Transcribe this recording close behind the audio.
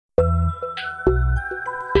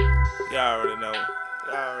already know.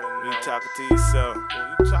 You talking to yourself.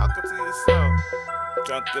 You talking to yourself.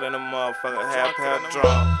 Drunker than a motherfucker, half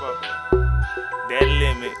drunk. That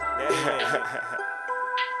limit.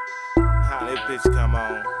 That bitch come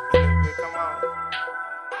on.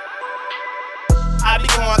 I be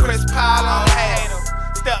going Chris Paul on the hater.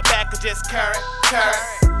 Step back and just curry.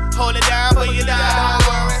 Hold it down for you die, don't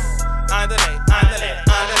worry. Underlay.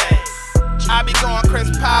 I be going Chris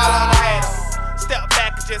Paul on the hater. Step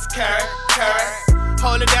back and just curry.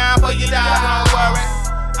 Hold it down for you die, don't worry.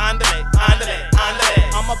 Underlay.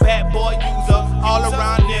 I'm a bad boy user, all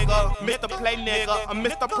around nigga. Mr. Play nigga, I'm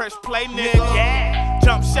Mr. Press Play nigga. Yeah.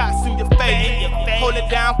 Jump shots in your face. Hold it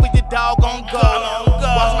down for your dog on go.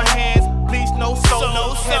 Wash my hands, bleach no soap.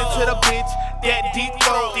 Headed to the bitch, that deep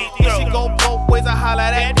throat. If she go both ways, I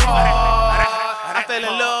holla that part. I fell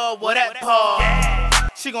in love with that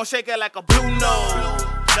part. She gon' shake it like a blue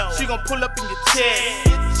nose. She gon' pull up in your chest.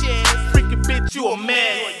 Freaking bitch, you a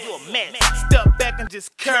mess. Step back and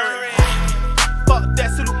just curry. Fuck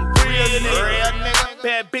that salute real nigga.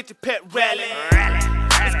 Bad bitch, a pet rally.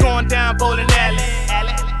 It's going down bowling alley.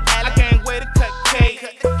 I can't wait to cut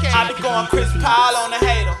cake. I be going Chris Paul on the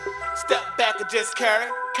hater. Step back and just curry.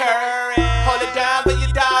 Hold it down but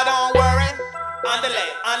you die, don't worry. Underlay.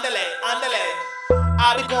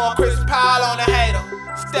 I be going Chris Paul on the hater.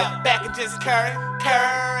 Step back and just curry.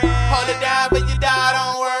 Hold it down but you die,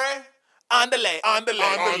 don't worry. Underlay.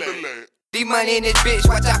 D.MONEY in this bitch,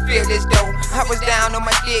 watch I feel this though. I was down on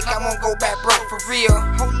my dick, I won't go back broke for real.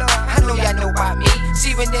 Hold up, I know y'all know about me.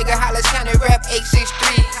 See when nigga Hollis County rap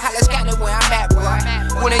 863. Hollis County where I'm at, boy.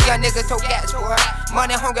 When a young nigga told gas, boy.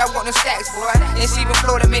 Money hungry, I want them stacks, boy. And see when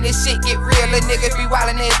Florida man, this shit get real. Little niggas be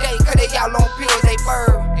wildin' every day, cause they all on pills, they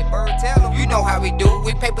bird. Tell them. You know how we do.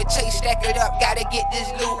 We paper chase, stack it up, gotta get this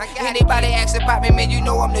loot. Anybody ask about me, man, you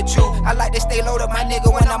know I'm the truth. I like to stay low to my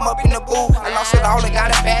nigga when I'm up in the booth. I lost it all, I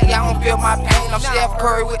got it back, y'all don't feel my pain. I'm Steph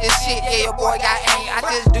Curry with this shit, yeah, your boy got aim. I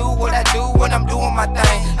just do what I do when I'm doing my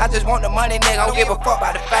thing. I just want the money, nigga, I don't give a fuck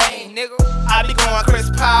about the fame, nigga. I be going Chris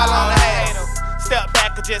Paul on the hater. Step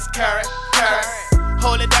back and just curry.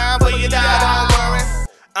 Hold it down for you die, don't worry.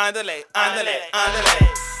 Underlay.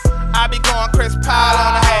 I be going Chris Paul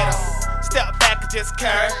on the hater. Step back and just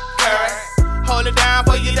curry. Hold it down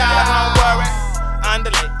for you die, don't worry.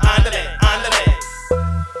 Underlay.